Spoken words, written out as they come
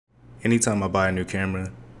Anytime I buy a new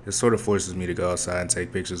camera, it sort of forces me to go outside and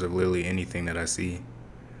take pictures of literally anything that I see.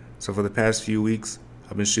 So for the past few weeks,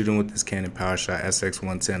 I've been shooting with this Canon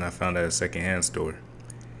SX110 I found at a secondhand store.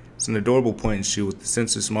 It's an adorable point and shoot with the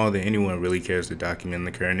sensor smaller than anyone really cares to document in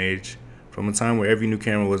the current age, from a time where every new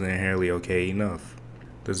camera wasn't inherently okay enough.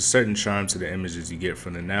 There's a certain charm to the images you get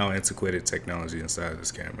from the now antiquated technology inside of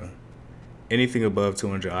this camera. Anything above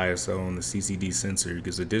 200 ISO on the CCD sensor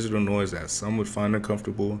gives a digital noise that some would find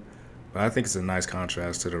uncomfortable, but I think it's a nice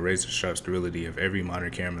contrast to the razor-sharp sterility of every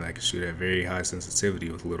modern camera that can shoot at very high sensitivity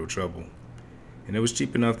with little trouble. And it was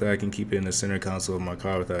cheap enough that I can keep it in the center console of my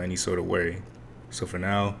car without any sort of worry. So for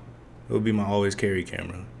now, it will be my always carry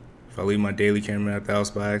camera. If I leave my daily camera at the house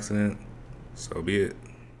by accident, so be it.